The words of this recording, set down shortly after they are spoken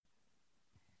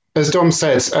As Dom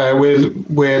said,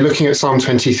 we're looking at Psalm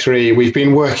 23. We've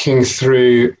been working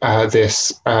through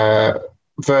this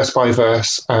verse by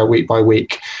verse, week by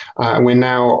week, and we're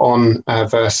now on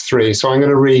verse 3. So I'm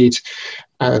going to read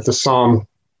the psalm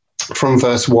from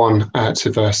verse 1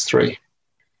 to verse 3.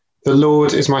 The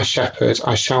Lord is my shepherd,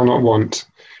 I shall not want.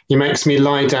 He makes me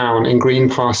lie down in green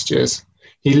pastures.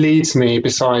 He leads me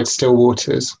beside still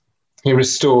waters. He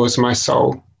restores my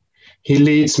soul. He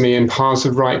leads me in paths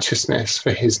of righteousness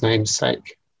for his name's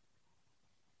sake.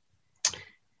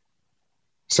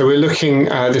 So we're looking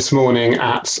this morning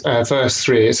at verse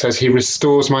 3. It says, he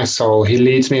restores my soul. He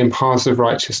leads me in paths of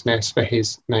righteousness for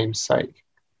his name's sake.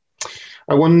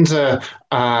 I wonder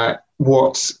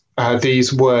what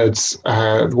these words,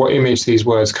 what image these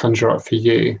words conjure up for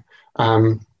you.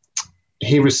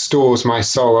 He restores my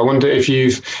soul. I wonder if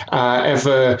you've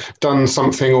ever done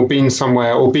something or been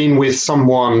somewhere or been with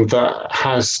someone that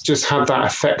has just had that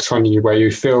effect on you where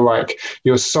you feel like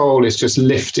your soul is just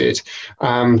lifted.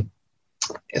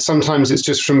 Sometimes it's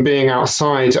just from being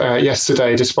outside.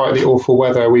 Yesterday, despite the awful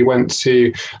weather, we went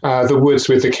to the woods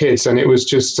with the kids, and it was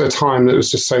just a time that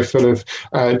was just so full of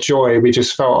joy. We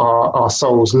just felt our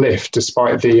souls lift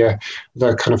despite the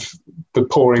kind of the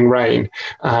pouring rain.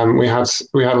 We had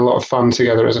a lot of fun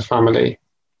together as a family.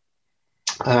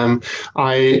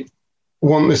 I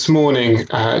want this morning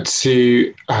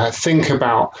to think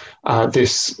about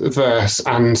this verse,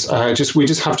 and we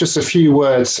just have just a few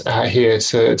words here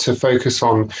to focus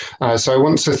on. So I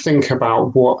want to think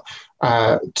about what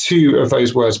two of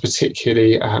those words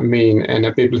particularly mean in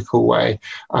a biblical way: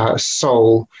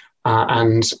 soul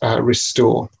and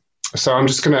restore. So I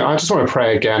just want to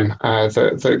pray again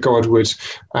that God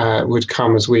would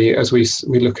come as we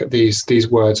look at these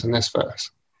words in this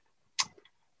verse.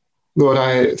 Lord,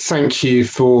 I thank you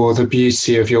for the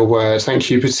beauty of your word. Thank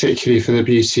you particularly for the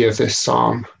beauty of this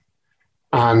psalm.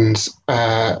 And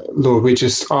Lord, we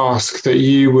just ask that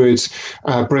you would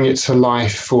bring it to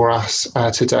life for us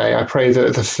today. I pray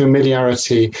that the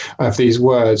familiarity of these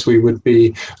words, we would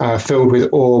be filled with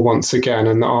awe once again,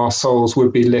 and that our souls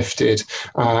would be lifted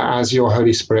as your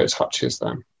Holy Spirit touches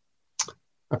them.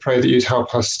 I pray that you'd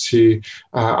help us to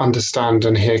understand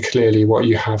and hear clearly what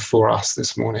you have for us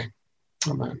this morning.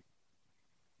 Amen.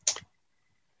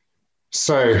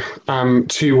 So,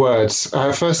 two words.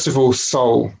 First of all,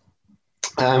 soul.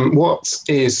 What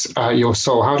is your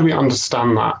soul? How do we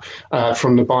understand that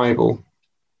from the Bible?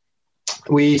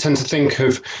 We tend to think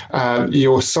of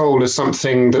your soul as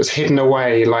something that's hidden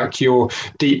away, like your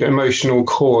deep emotional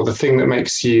core, the thing that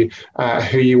makes you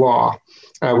who you are.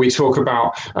 We talk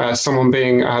about someone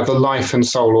being the life and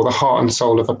soul, or the heart and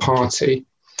soul of a party.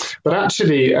 But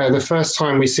actually, the first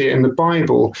time we see it in the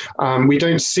Bible, we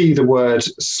don't see the word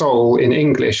soul in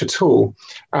English at all.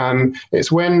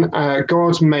 It's when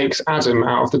God makes Adam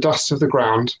out of the dust of the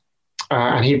ground,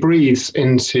 and he breathes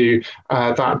into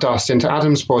that dust, into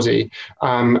Adam's body,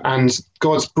 and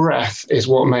God's breath is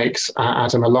what makes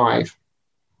Adam alive.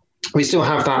 We still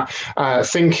have that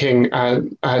thinking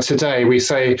today. We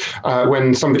say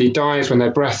when somebody dies, when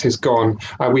their breath is gone,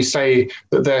 we say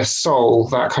that their soul,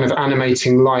 that kind of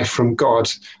animating life from God,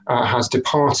 has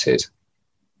departed.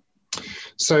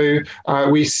 So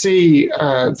we see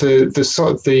the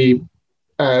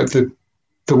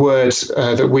word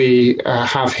that we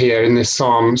have here in this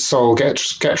psalm, soul, get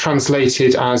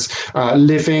translated as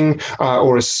living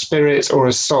or a spirit or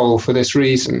a soul for this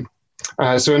reason.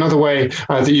 So another way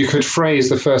that you could phrase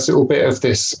the first little bit of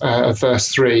this, of verse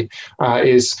 3,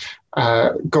 is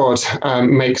God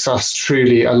makes us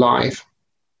truly alive.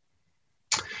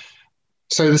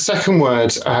 So the second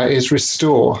word is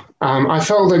restore. I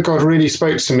felt that God really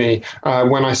spoke to me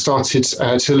when I started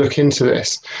to look into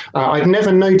this. I'd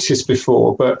never noticed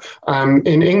before, but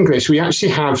in English, we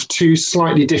actually have two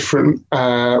slightly different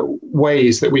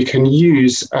ways that we can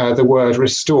use the word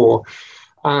restore.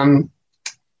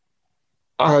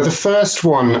 The first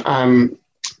one,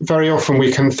 very often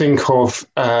we can think of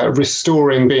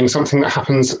restoring being something that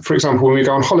happens, for example, when we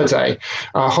go on holiday.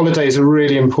 Holidays are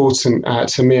really important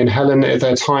to me and Helen.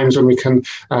 There are times when we can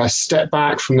step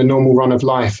back from the normal run of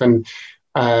life and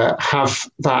have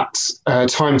that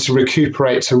time to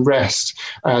recuperate, to rest,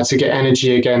 to get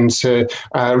energy again, to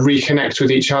reconnect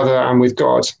with each other and with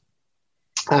God.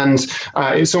 And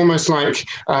it's almost like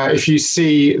if you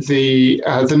see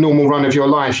the normal run of your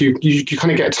life, you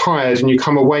kind of get tired and you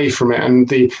come away from it, and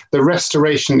the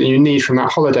restoration that you need from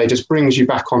that holiday just brings you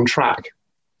back on track.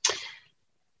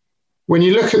 When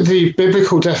you look at the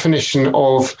biblical definition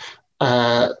of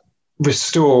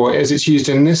restore, as it's used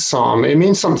in this psalm, it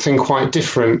means something quite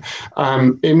different.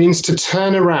 It means to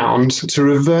turn around, to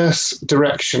reverse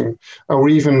direction, or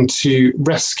even to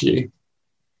rescue.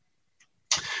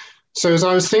 So as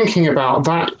I was thinking about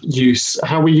that use,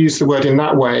 how we use the word in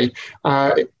that way,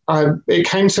 it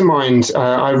came to mind.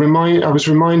 I was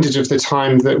reminded of the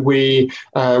time that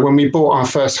when we bought our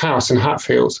first house in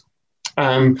Hatfield.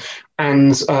 And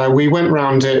we went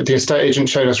round it. The estate agent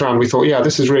showed us around. We thought, yeah,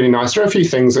 this is really nice. There are a few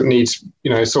things that need,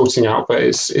 sorting out, but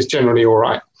it's generally all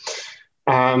right.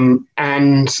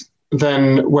 And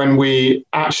then when we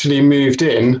actually moved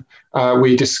in,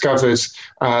 we discovered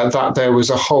that there was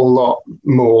a whole lot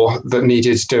more that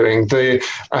needed doing.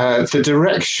 The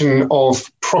direction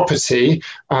of property,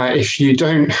 if you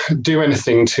don't do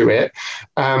anything to it,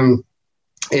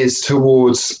 is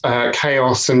towards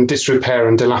chaos and disrepair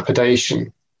and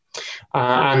dilapidation.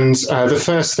 And the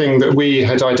first thing that we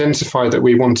had identified that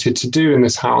we wanted to do in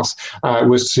this house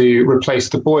was to replace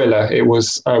the boiler. It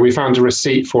was we found a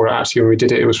receipt for it actually when we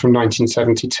did it. It was from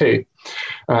 1972.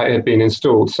 It had been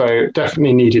installed, so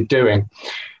definitely needed doing.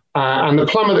 And the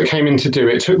plumber that came in to do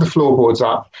it took the floorboards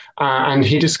up, and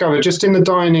he discovered just in the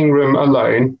dining room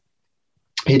alone,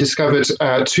 he discovered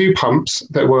two pumps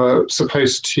that were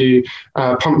supposed to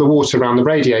pump the water around the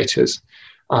radiators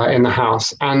in the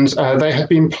house. And they had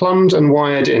been plumbed and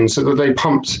wired in so that they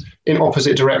pumped in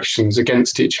opposite directions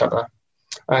against each other.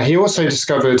 He also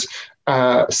discovered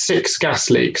 6 gas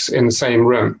leaks in the same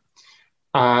room.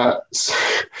 So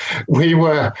we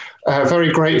were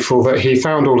very grateful that he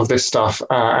found all of this stuff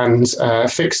and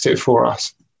fixed it for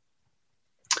us.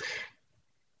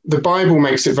 The Bible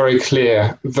makes it very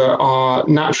clear that our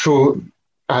natural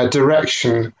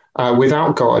direction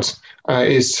without God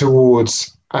is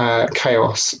towards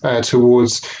chaos,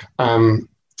 towards,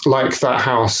 like that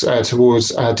house, towards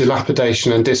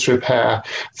dilapidation and disrepair,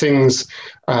 things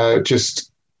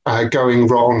just going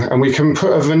wrong. And we can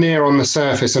put a veneer on the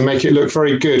surface and make it look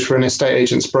very good for an estate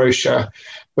agent's brochure.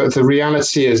 But the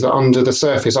reality is that under the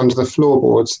surface, under the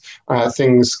floorboards,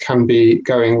 things can be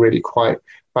going really quite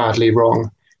badly wrong.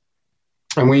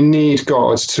 And we need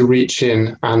God to reach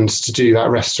in and to do that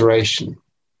restoration.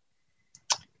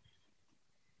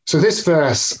 So this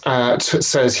verse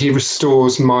says, he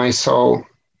restores my soul.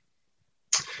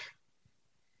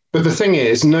 But the thing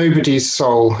is, nobody's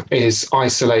soul is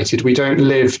isolated. We don't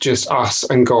live just us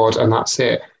and God, and that's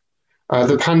it.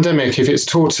 The pandemic, if it's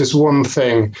taught us one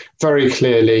thing very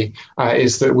clearly,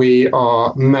 is that we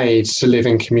are made to live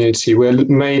in community. We're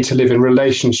made to live in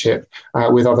relationship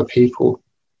with other people.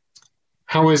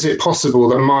 How is it possible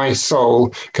that my soul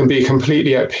can be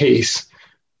completely at peace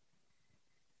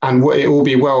and it will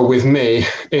be well with me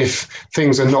if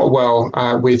things are not well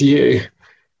with you?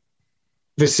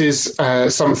 This is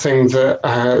something that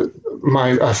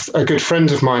a good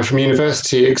friend of mine from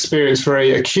university experienced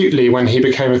very acutely when he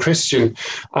became a Christian.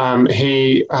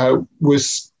 He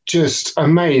was just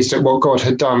amazed at what God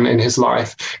had done in his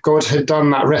life. God had done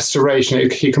that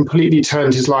restoration. He completely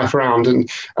turned his life around and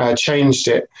changed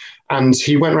it. And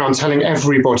he went around telling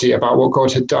everybody about what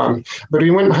God had done. But when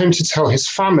he went home to tell his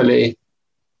family,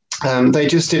 they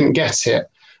just didn't get it.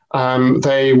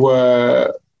 They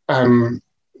were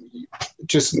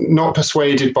just not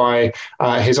persuaded by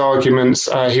his arguments.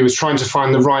 He was trying to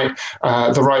find the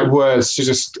right words to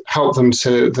just help them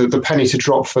to the penny to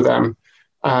drop for them.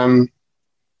 And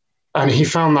he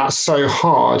found that so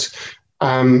hard.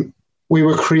 We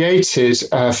were created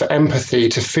for empathy,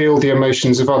 to feel the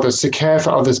emotions of others, to care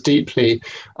for others deeply,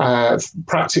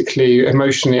 practically,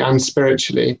 emotionally, and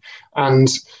spiritually. And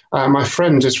my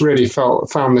friend just really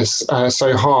found this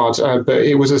so hard, but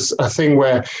it was a thing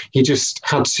where he just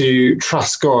had to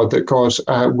trust God, that God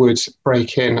would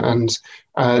break in and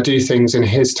do things in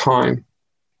his time.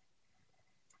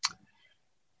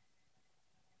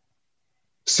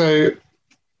 So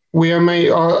we are made.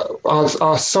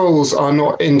 Our souls are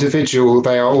not individual.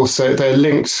 They're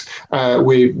linked.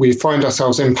 We find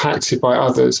ourselves impacted by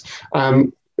others.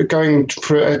 Going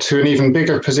to an even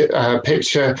bigger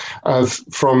picture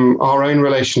from our own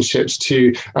relationships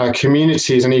to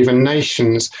communities and even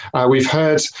nations. We've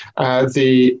heard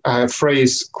the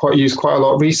phrase used quite a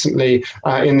lot recently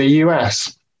in the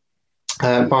US.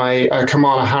 By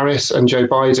Kamala Harris and Joe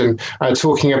Biden,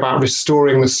 talking about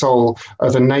restoring the soul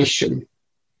of a nation.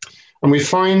 And we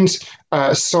find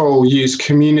soul used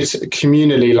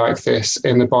communally like this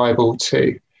in the Bible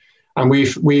too. And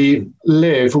we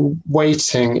live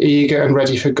waiting, eager and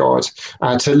ready for God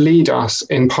to lead us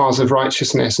in paths of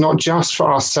righteousness, not just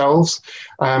for ourselves,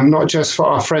 not just for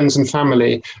our friends and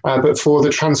family, but for the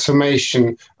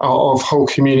transformation of whole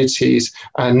communities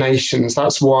and nations.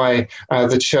 That's why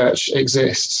the church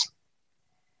exists.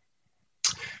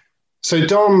 So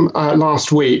Dom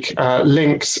last week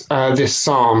linked this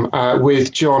psalm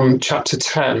with John chapter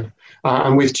 10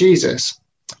 and with Jesus.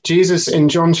 Jesus in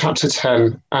John chapter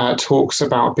 10 talks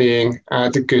about being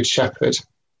the good shepherd.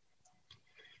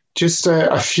 Just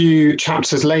a few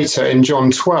chapters later in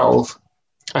John 12,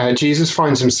 Jesus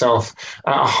finds himself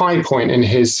at a high point in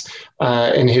his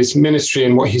ministry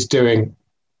and what he's doing.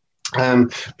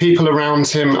 People around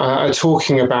him are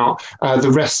talking about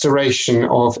the restoration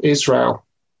of Israel,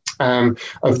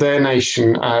 of their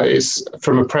nation, is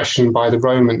from oppression by the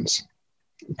Romans.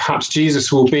 Perhaps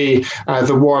Jesus will be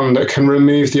the one that can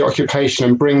remove the occupation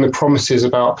and bring the promises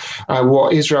about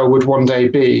what Israel would one day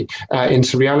be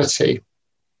into reality.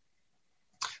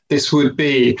 This would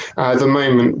be the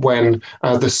moment when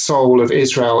the soul of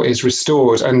Israel is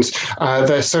restored. And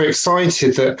they're so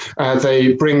excited that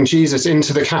they bring Jesus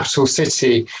into the capital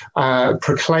city,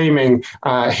 proclaiming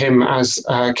him as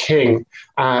king,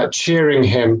 cheering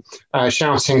him,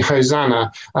 shouting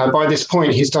Hosanna. By this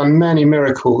point, he's done many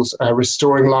miracles,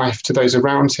 restoring life to those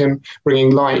around him,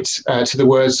 bringing light to the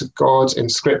words of God in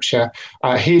Scripture,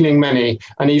 healing many,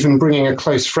 and even bringing a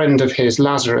close friend of his,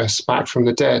 Lazarus, back from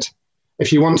the dead.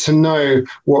 If you want to know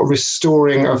what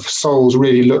restoring of souls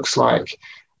really looks like,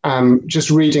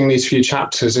 just reading these few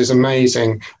chapters is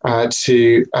amazing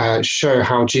to show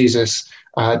how Jesus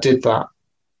did that.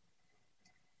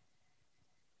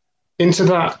 Into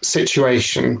that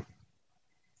situation,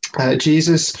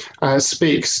 Jesus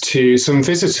speaks to some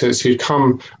visitors who'd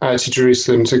come to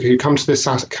Jerusalem, who'd come to this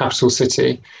capital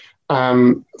city,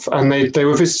 and they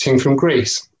were visiting from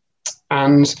Greece.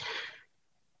 And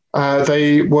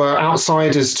they were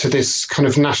outsiders to this kind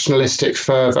of nationalistic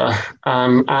fervour,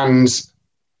 and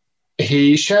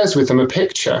he shares with them a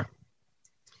picture.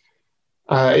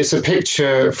 It's a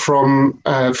picture from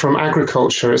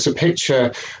agriculture. It's a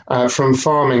picture from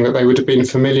farming that they would have been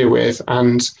familiar with.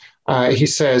 And he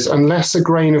says, unless a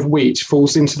grain of wheat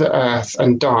falls into the earth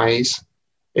and dies,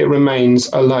 it remains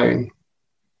alone.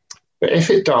 But if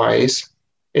it dies,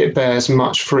 it bears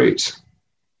much fruit.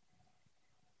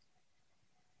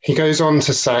 He goes on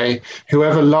to say,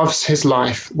 whoever loves his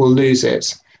life will lose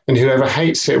it, and whoever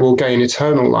hates it will gain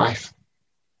eternal life.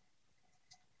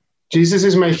 Jesus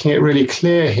is making it really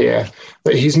clear here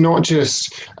that he's not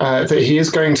just, that he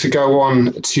is going to go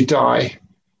on to die.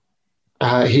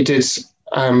 He did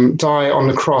die on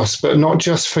the cross, but not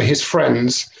just for his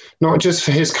friends, not just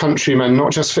for his countrymen,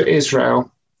 not just for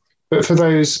Israel, but for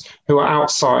those who are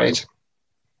outside.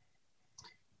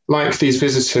 Like these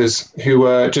visitors who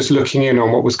were just looking in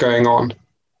on what was going on.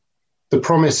 The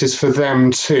promise is for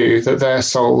them too, that their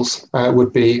souls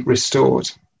would be restored.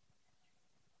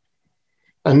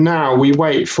 And now we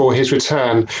wait for his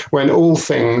return, when all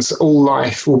things, all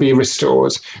life will be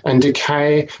restored, and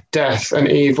decay, death, and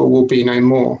evil will be no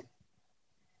more.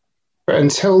 But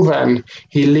until then,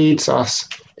 he leads us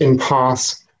in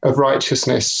paths of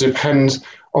righteousness to depend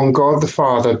on God the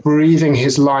Father, breathing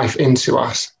his life into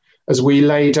us, as we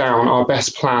lay down our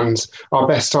best plans, our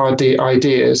best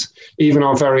ideas, even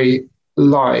our very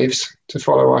lives to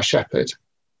follow our shepherd.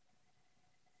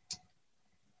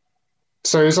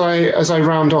 So as I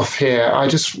round off here, I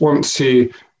just want to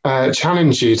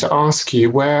challenge you to ask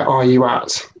you, where are you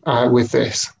at with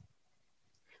this?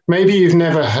 Maybe you've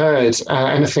never heard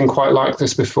anything quite like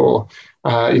this before.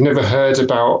 You've never heard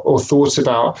about or thought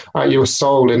about your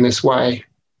soul in this way.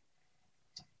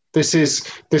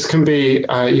 This can be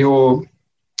your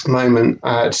moment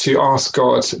to ask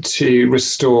God to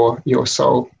restore your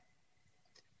soul.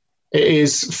 It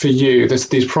is for you.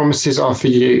 These promises are for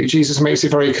you. Jesus makes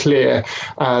it very clear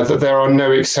that there are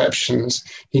no exceptions.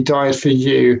 He died for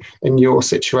you in your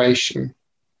situation.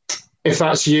 If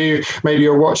that's you, maybe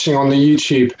you're watching on the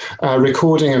YouTube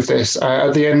recording of this.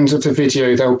 At the end of the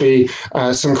video, there'll be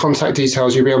some contact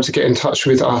details. You'll be able to get in touch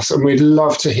with us, and we'd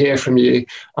love to hear from you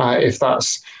if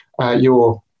that's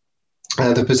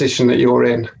the position that you're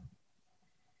in.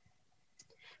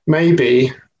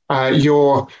 Maybe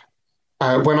you're,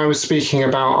 when I was speaking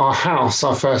about our house,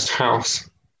 our first house,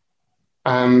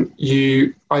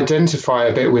 you identify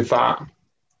a bit with that.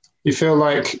 You feel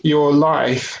like your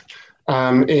life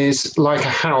is like a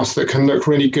house that can look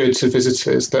really good to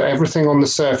visitors, that everything on the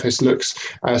surface looks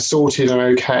sorted and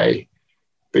okay.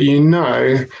 But you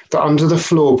know that under the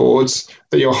floorboards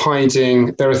that you're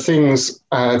hiding, there are things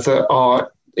that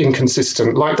are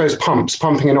inconsistent, like those pumps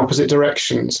pumping in opposite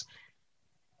directions.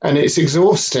 And it's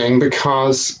exhausting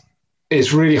because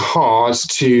it's really hard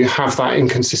to have that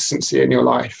inconsistency in your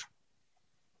life.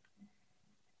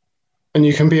 And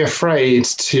you can be afraid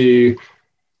to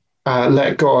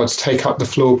let God take up the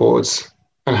floorboards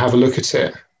and have a look at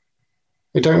it.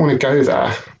 You don't want to go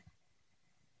there.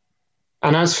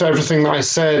 And as for everything that I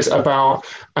said about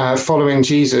following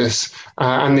Jesus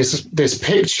and this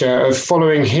picture of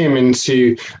following him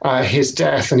into his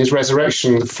death and his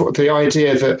resurrection, the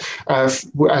idea that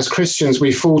as Christians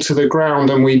we fall to the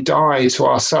ground and we die to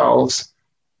ourselves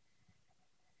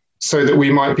so that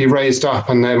we might be raised up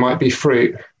and there might be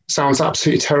fruit, sounds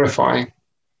absolutely terrifying.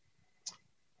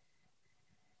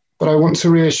 But I want to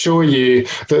reassure you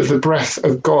that the breath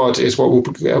of God is what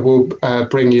will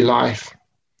bring you life.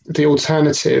 The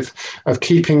alternative of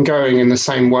keeping going in the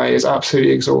same way is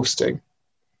absolutely exhausting.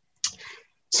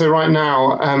 So right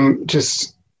now,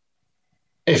 just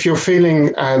if you're feeling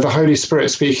the Holy Spirit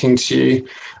speaking to you,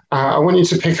 I want you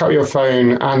to pick up your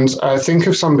phone and think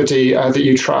of somebody that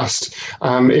you trust.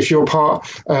 If you're part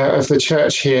of the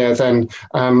church here, then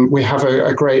we have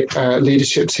a great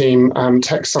leadership team.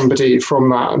 Text somebody from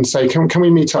that and say, can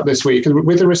we meet up this week?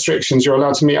 With the restrictions, you're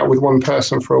allowed to meet up with one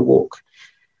person for a walk.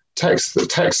 Text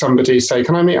somebody, say,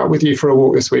 can I meet up with you for a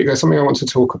walk this week? There's something I want to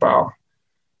talk about.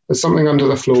 There's something under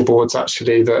the floorboards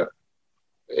actually that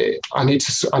I need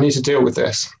to deal with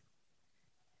this.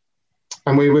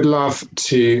 And we would love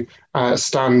to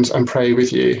stand and pray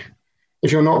with you.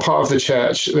 If you're not part of the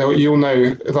church, you'll know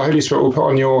the Holy Spirit will put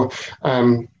on your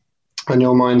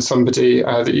mind somebody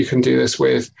that you can do this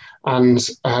with, and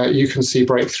you can see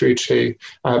breakthrough too.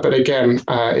 But again,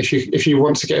 if you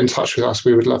want to get in touch with us,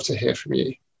 we would love to hear from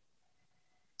you.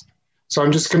 So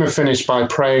I'm just going to finish by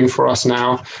praying for us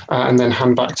now and then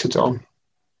hand back to Dom.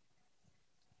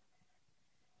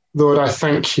 Lord, I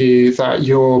thank you that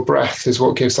your breath is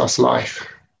what gives us life.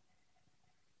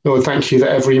 Lord, thank you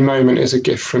that every moment is a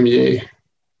gift from you.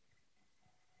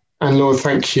 And Lord,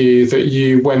 thank you that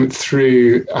you went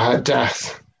through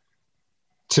death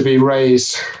to be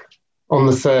raised on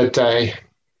the third day,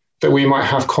 that we might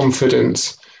have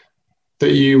confidence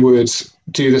that you would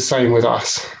do the same with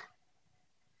us.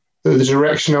 That the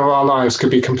direction of our lives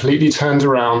could be completely turned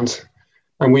around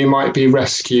and we might be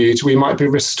rescued, we might be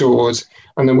restored,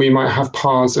 and then we might have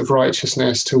paths of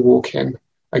righteousness to walk in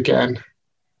again.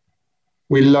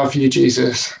 We love you,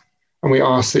 Jesus, and we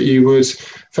ask that you would,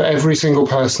 for every single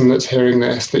person that's hearing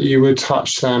this, that you would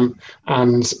touch them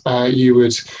and you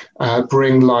would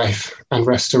bring life and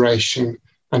restoration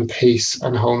and peace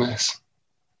and wholeness.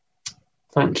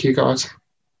 Thank you, God.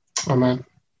 Amen.